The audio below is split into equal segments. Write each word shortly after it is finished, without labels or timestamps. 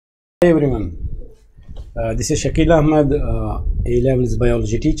Hi everyone, this is Shakil Ahmed, A-Levels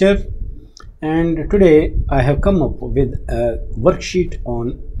biology teacher, and today I have come up with a worksheet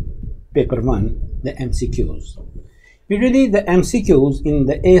on paper 1, the MCQs. Usually the MCQs in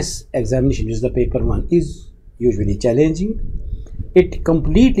the ACE examination, which is the paper 1, is usually challenging. It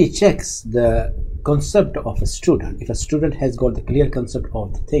completely checks the concept of a student, if a student has got the clear concept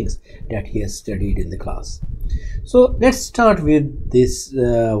of the things that he has studied in the class. So let's start with this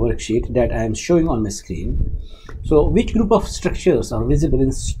worksheet that I am showing on my screen. So which group of structures are visible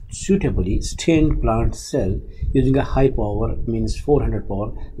in suitably stained plant cell using a high power, means 400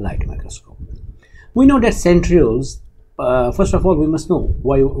 power light microscope? We know that centrioles, first of all we must know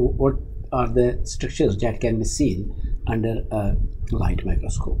what are the structures that can be seen under a light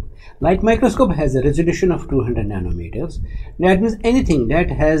microscope. Light microscope has a resolution of 200 nanometers. That means anything that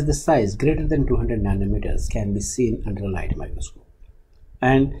has the size greater than 200 nanometers can be seen under a light microscope.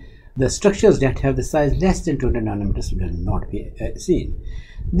 And the structures that have the size less than 200 nanometers will not be seen.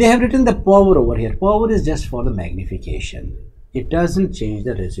 They have written the power over here. Power is just for the magnification. It doesn't change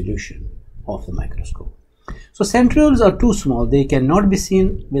the resolution of the microscope. So centrioles are too small, they cannot be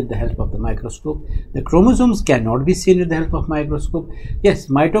seen with the help of the microscope. The chromosomes cannot be seen with the help of microscope. Yes,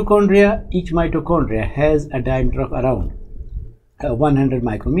 mitochondria, each mitochondria has a diameter of around 100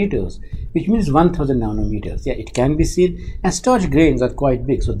 micrometers, which means 1000 nanometers. Yeah, it can be seen, and starch grains are quite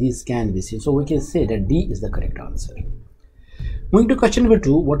big, so these can be seen. So we can say that D is the correct answer. Moving to question number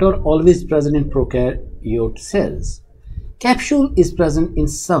 2, what are always present in prokaryote cells? Capsule is present in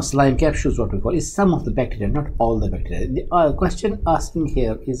some slime capsules, what we call is some of the bacteria, not all the bacteria. The question asking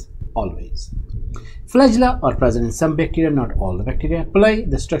here is always. Flagella are present in some bacteria, not all the bacteria. Pili,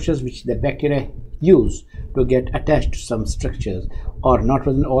 the structures which the bacteria use to get attached to some structures, are not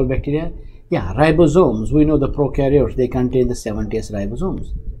present in all bacteria. Yeah, ribosomes, we know the prokaryotes, they contain the 70S ribosomes.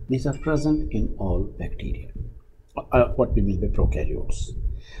 These are present in all bacteria. What we mean by prokaryotes.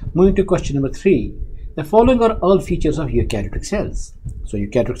 Moving to question number 3. The following are all features of eukaryotic cells. So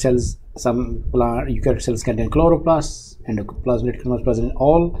eukaryotic cells, some eukaryotic cells contain chloroplasts, endoplasmic reticulum is present in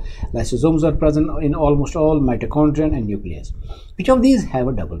all, lysosomes are present in almost all, mitochondria and nucleus. Which of these have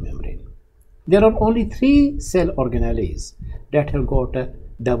a double membrane? There are only 3 cell organelles that have got a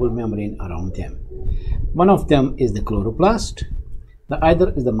double membrane around them. One of them is the chloroplast, the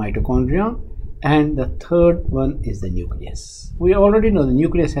other is the mitochondria, and the third one is the nucleus. We already know the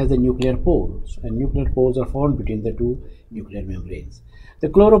nucleus has the nuclear poles, and nuclear poles are found between the 2 nuclear membranes. The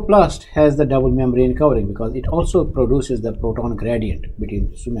chloroplast has the double membrane covering because it also produces the proton gradient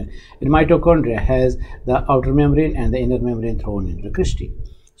between the 2 membranes. The mitochondria has the outer membrane and the inner membrane thrown into the crystal.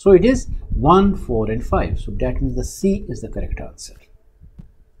 So it is 1, 4 and 5. So that means the C is the correct answer.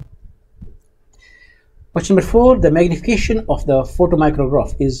 Question number 4, the magnification of the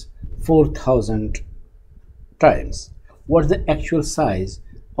photomicrograph is 4000 times. What's the actual size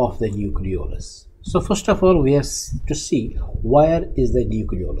of the nucleolus? So first of all, we have to see where is the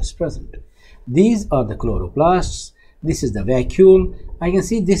nucleolus present. These are the chloroplasts. This is the vacuole. I can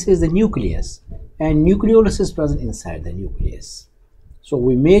see this is the nucleus, and nucleolus is present inside the nucleus. So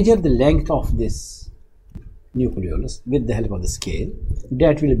we measure the length of this nucleolus with the help of the scale.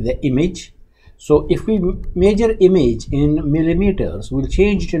 That will be the image. So if we measure image in millimeters, we'll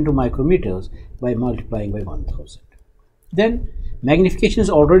change it into micrometers by multiplying by 1000. Then magnification is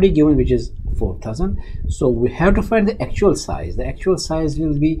already given, which is 4000. So we have to find the actual size. The actual size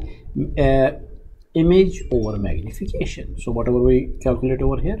will be image over magnification. So whatever we calculate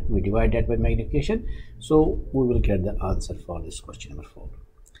over here, we divide that by magnification. So we will get the answer for this question number 4.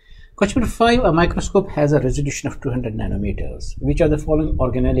 Question number 5, a microscope has a resolution of 200 nanometers. Which of the following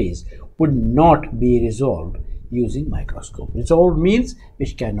organelles would not be resolved using microscope? Resolved means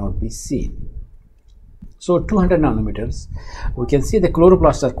which cannot be seen. So 200 nanometers, we can see the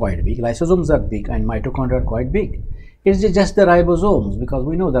chloroplasts are quite big, lysosomes are big, and mitochondria are quite big. It's just the ribosomes, because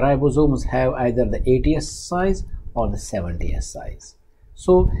we know the ribosomes have either the 80S size or the 70S size.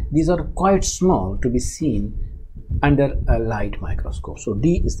 So these are quite small to be seen under a light microscope. So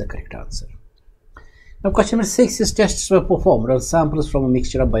D is the correct answer. Now question number 6 is tests were performed on samples from a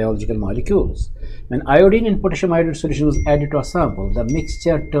mixture of biological molecules. When iodine and potassium iodide solution was added to a sample, the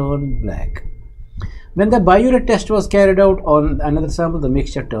mixture turned black. When the biuret test was carried out on another sample, the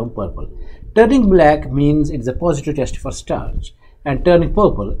mixture turned purple. Turning black means it's a positive test for starch, and turning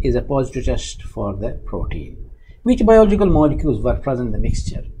purple is a positive test for the protein. Which biological molecules were present in the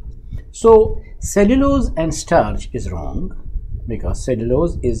mixture? So cellulose and starch is wrong, because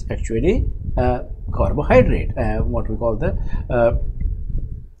cellulose is actually a carbohydrate, what we call the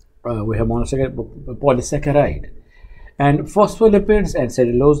we have monosaccharide, polysaccharide. And phospholipids and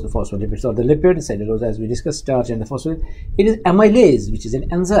cellulose, the phospholipids or the lipid, cellulose as we discussed, starch and the phospholipid, it is amylase, which is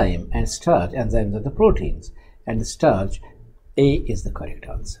an enzyme, and starch, enzymes are the proteins, and the starch, A is the correct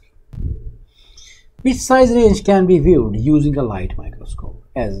answer. Which size range can be viewed using a light microscope?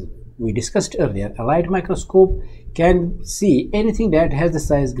 As we discussed earlier, a light microscope can see anything that has the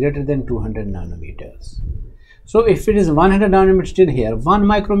size greater than 200 nanometers. So if it is 100 nanometers still here, 1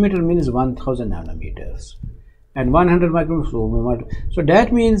 micrometer means 1000 nanometers. And 100 micrometers, so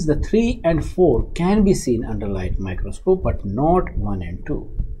that means the 3 and 4 can be seen under light microscope, but not 1 and 2.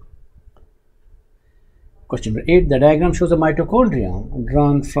 Question number 8. The diagram shows a mitochondrion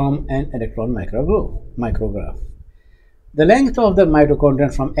drawn from an electron micrograph. The length of the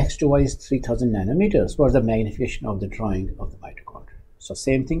mitochondrion from X to Y is 3000 nanometers. What is the magnification of the drawing of the mitochondrion? So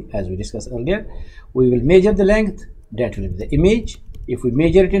same thing as we discussed earlier. We will measure the length, that will be the image. If we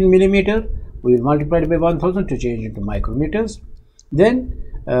measure it in millimeter, we will multiply it by 1000 to change into micrometers. Then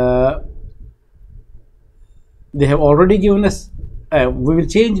they have already given us, we will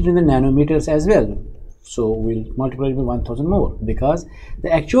change it in the nanometers as well. So we'll multiply it by 1000 more, because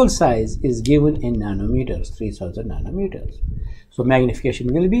the actual size is given in nanometers, 3000 nanometers. So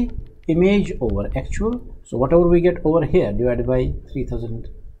magnification will be image over actual. So whatever we get over here divided by 3000,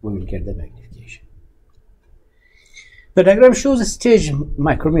 we will get the magnification. The diagram shows a stage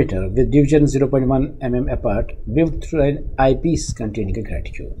micrometer with division 0.1 mm apart, viewed through an eyepiece containing a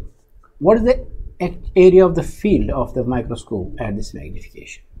graticule. What is the area of the field of the microscope at this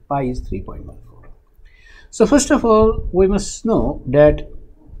magnification? Pi is 3.14. So first of all, we must know that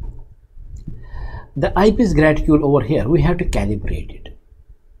the eyepiece graticule over here, we have to calibrate it.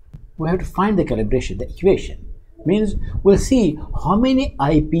 We have to find the calibration, the equation. Means we'll see how many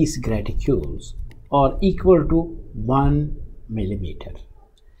eyepiece graticules are equal to 1 millimeter.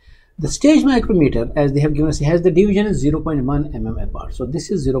 The stage micrometer, as they have given us, has the division is 0.1 mm apart. So this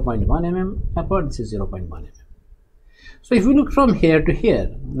is 0.1 mm apart, this is 0.1 mm. So if we look from here to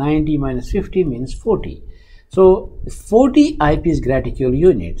here, 90 minus 50 means 40. So 40 eyepiece graticule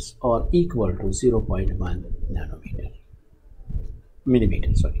units are equal to 0.1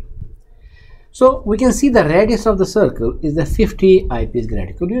 millimeter. So we can see the radius of the circle is the 50 eyepiece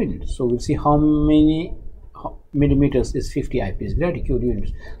graticule units. So we'll see how many millimeters is 50 eyepiece graticule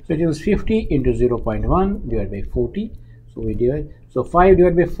units. So it is 50 into 0.1 divided by 40. So we divide. So 5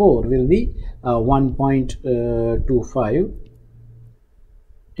 divided by 4 will be 1.25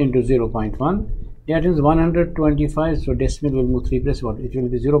 into 0.1. That is 125. So decimal will move 3 plus 1. It will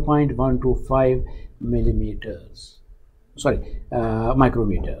be 0.125 millimeters.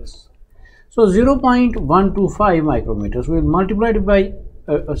 Micrometers. So 0.125 micrometers, we will multiply it by,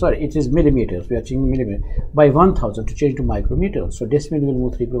 it is millimeters, we are changing millimeter, by 1000 to change to micrometers. So decimal will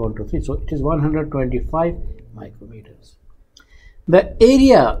move 3 by 1 to 3. So it is 125 micrometers. The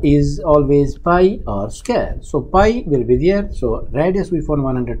area is always pi or square. So pi will be there. So radius we found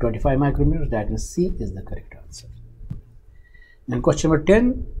 125 micrometers. That means C is the correct answer. And question number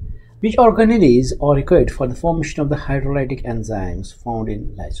 10. Which organelles are required for the formation of the hydrolytic enzymes found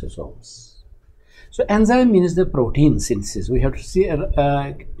in lysosomes? So enzyme means the protein synthesis. We have to see,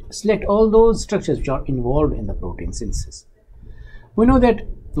 select all those structures which are involved in the protein synthesis. We know that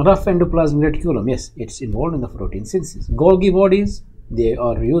rough endoplasmic reticulum, yes, it's involved in the protein synthesis. Golgi bodies, they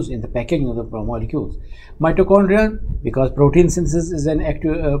are used in the packaging of the molecules. Mitochondria, because protein synthesis is an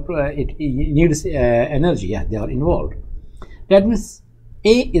active, it needs energy, yeah, they are involved. That means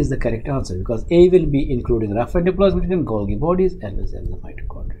A is the correct answer, because A will be including rough endoplasmic and Golgi bodies as well as the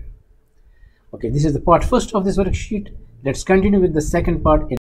mitochondria. Okay, this is the part first of this worksheet. Let's continue with the second part.